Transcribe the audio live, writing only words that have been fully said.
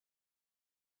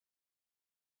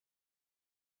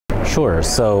Sure.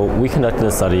 So we conducted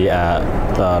a study at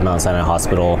the Mount Sinai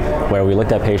Hospital where we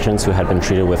looked at patients who had been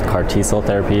treated with CAR T-cell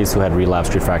therapies who had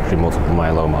relapsed refractory multiple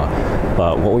myeloma.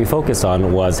 But what we focused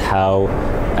on was how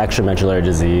extramedullary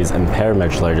disease and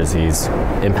paramedullary disease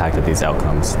impacted these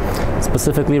outcomes.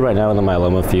 Specifically, right now in the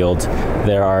myeloma field,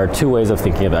 there are two ways of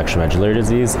thinking of extramedullary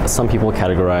disease. Some people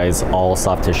categorize all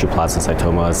soft tissue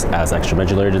plasmacytomas as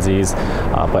extramedullary disease,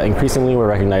 but increasingly we're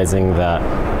recognizing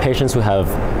that patients who have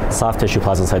soft tissue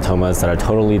plasmacytomas that are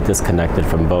totally disconnected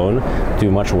from bone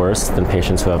do much worse than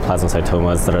patients who have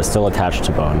plasmacytomas that are still attached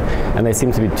to bone, and they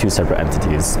seem to be two separate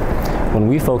entities. When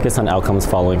we focus on outcomes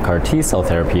following CAR T-cell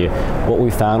therapy, what we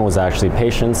found was actually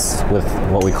patients with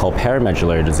what we call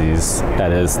paramedullary disease,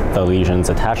 that is, the lesions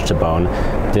attached to bone,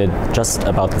 did just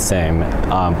about the same,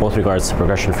 both regards to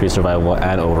progression-free survival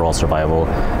and overall survival,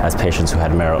 as patients who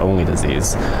had marrow-only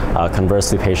disease.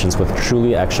 Conversely, patients with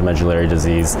truly extramedullary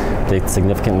disease did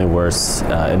significantly worse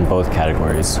in both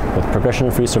categories. With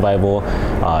progression-free survival,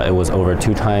 it was over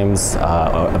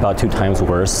about two times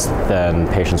worse than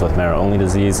patients with marrow-only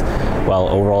disease, while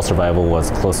overall survival was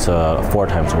close to 4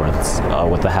 times worse,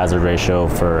 with a hazard ratio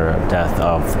for death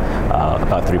of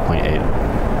about 3.8.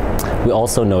 We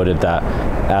also noted that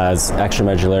as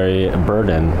extramedullary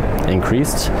burden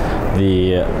increased,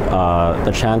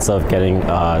 the chance of getting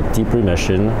deep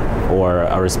remission or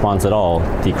a response at all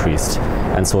decreased.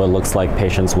 And so it looks like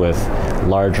patients with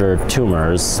larger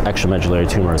tumors, extramedullary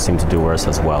tumors, seem to do worse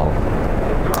as well.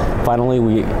 Finally,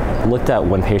 we looked at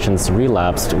when patients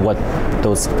relapsed, what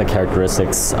the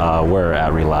characteristics were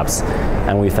at relapse.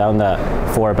 And we found that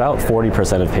for about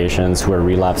 40% of patients who are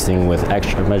relapsing with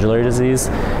extramedullary disease,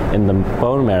 in the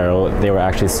bone marrow, they were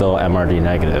actually still MRD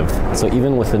negative. So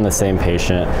even within the same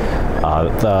patient,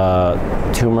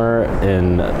 the tumor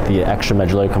in the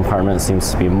extramedullary compartment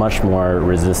seems to be much more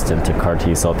resistant to CAR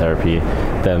T-cell therapy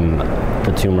than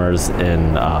the tumors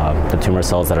in the tumor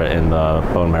cells that are in the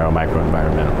bone marrow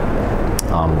microenvironment.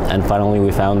 And finally,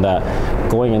 we found that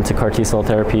going into CAR T-cell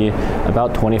therapy,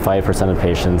 about 25% of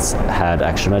patients had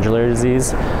extramedullary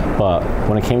disease, but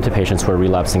when it came to patients who were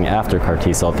relapsing after CAR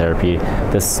T-cell therapy,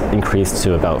 this increased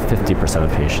to about 50%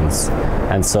 of patients.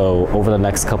 And so over the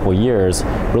next couple years,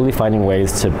 really finding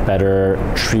ways to better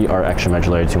treat our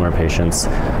extramedullary tumor patients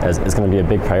is going to be a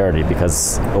big priority,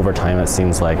 because over time it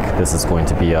seems like this is going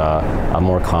to be a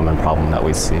more common problem that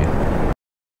we see.